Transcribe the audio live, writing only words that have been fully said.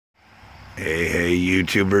Hey,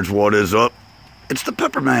 YouTubers, what is up? It's the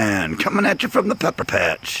Pepperman coming at you from the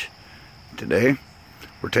Pepperpatch. Today,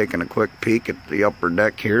 we're taking a quick peek at the upper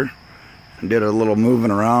deck here. I did a little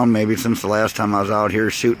moving around, maybe since the last time I was out here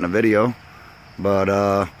shooting a video.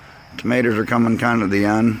 But tomatoes are coming kind of the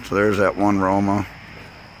end, so there's that one Roma.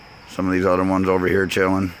 Some of these other ones over here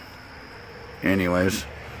chilling. Anyways,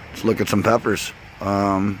 let's look at some peppers.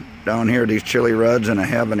 Down here, these chili reds and a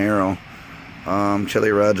habanero.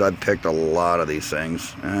 Chili reds, I've picked a lot of these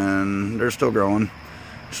things, and they're still growing.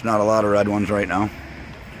 It's not a lot of red ones right now.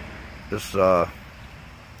 This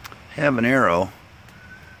habanero,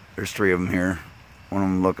 there's 3 of them here. One of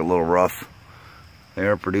them look a little rough. They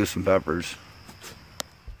are producing peppers.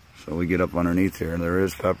 So we get up underneath here, and there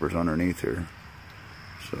is peppers underneath here.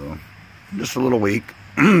 So, just a little weak.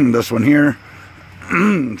 This one here,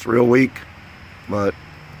 it's real weak, but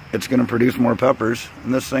it's going to produce more peppers,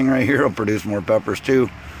 and this thing right here will produce more peppers too,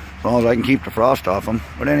 as long as I can keep the frost off them.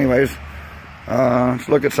 But anyways, let's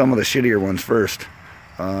look at some of the shittier ones first.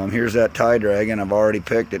 Here's that Thai dragon I've already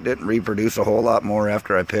picked. It didn't reproduce a whole lot more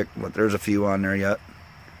after I picked, but there's a few on there yet.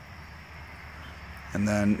 And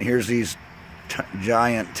then here's these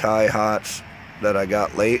giant Thai hots that I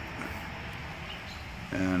got late,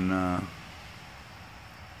 and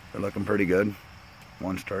they're looking pretty good.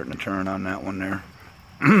 One's starting to turn on that one there.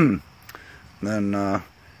 Then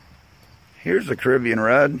here's the Caribbean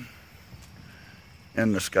red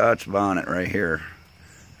and the Scotch bonnet right here.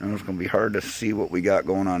 And it's going to be hard to see what we got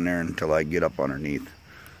going on there until I get up underneath.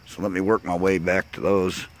 So let me work my way back to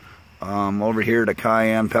those. Over here, the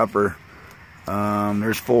cayenne pepper.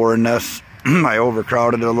 There's 4 in this. I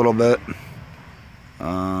overcrowded it a little bit.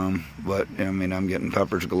 But I mean, I'm getting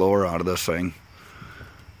peppers galore out of this thing.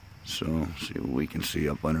 So see what we can see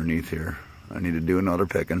up underneath here. I need to do another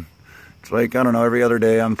picking. It's like, I don't know, every other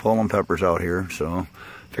day I'm pulling peppers out here, so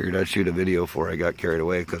figured I'd shoot a video before I got carried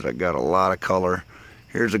away, because I got a lot of color.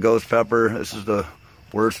 Here's a ghost pepper. This is the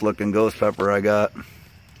worst looking ghost pepper I got.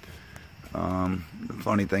 The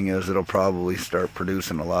funny thing is, it'll probably start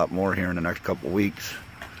producing a lot more here in the next couple weeks.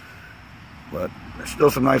 But there's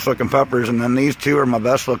still some nice looking peppers, and then these 2 are my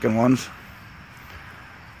best looking ones.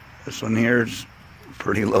 This one here is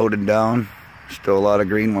pretty loaded down. Still a lot of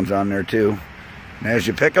green ones on there too. And as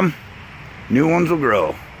you pick them, new ones will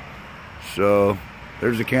grow. So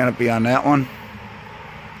there's the canopy on that one.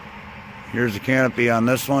 Here's the canopy on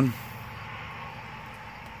this one.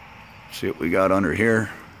 See what we got under here.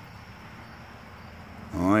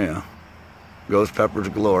 Oh yeah, ghost peppers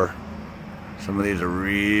galore. Some of these are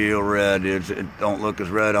real red. It don't look as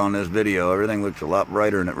red on this video. Everything looks a lot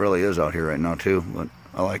brighter than it really is out here right now too, but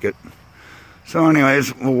I like it. So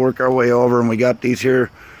anyways, we'll work our way over, and we got these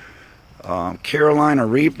here Carolina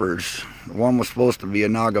Reapers. The one was supposed to be a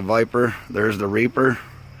Naga Viper. There's the Reaper.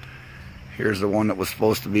 Here's the one that was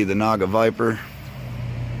supposed to be the Naga Viper.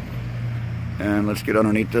 And let's get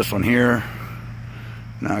underneath this one here.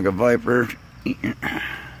 Naga Viper.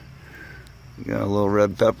 Got a little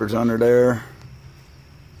red peppers under there.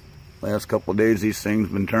 Last couple of days these things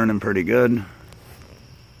been turning pretty good.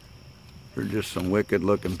 They're just some wicked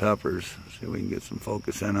looking peppers. See if we can get some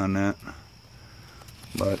focus in on that.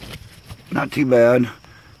 But not too bad.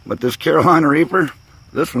 But this Carolina Reaper,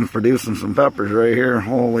 this one's producing some peppers right here.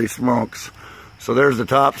 Holy smokes. So there's the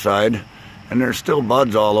top side, and there's still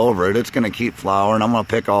buds all over it. It's going to keep flowering. I'm going to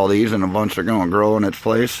pick all these, and a bunch are going to grow in its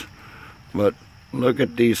place. But look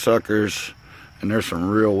at these suckers. And there's some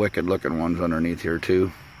real wicked looking ones underneath here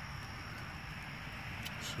too.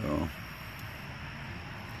 So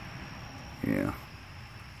yeah,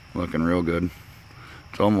 looking real good.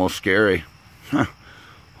 It's almost scary.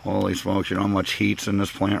 Holy smokes, you know how much heat's in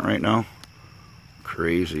this plant right now?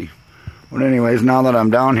 Crazy. But anyways, now that I'm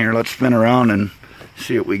down here, let's spin around and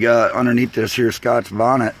see what we got underneath this here Scotch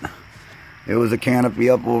bonnet. It was a canopy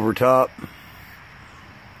up over top.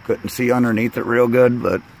 Couldn't see underneath it real good,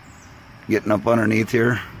 but getting up underneath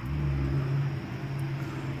here.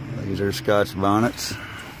 These are Scotch bonnets.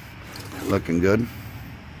 Looking good.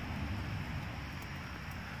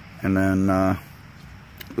 And then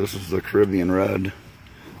this is the Caribbean red.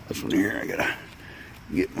 This one here, I gotta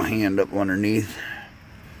get my hand up underneath.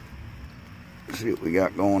 See what we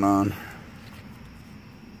got going on.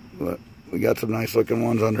 But we got some nice looking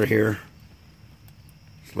ones under here.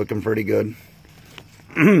 It's looking pretty good.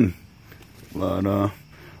 But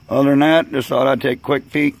other than that, just thought I'd take a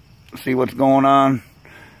quick peek, see what's going on.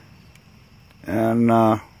 And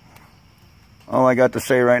all I got to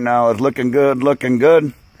say right now is looking good, looking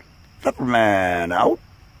good. Pepperman out.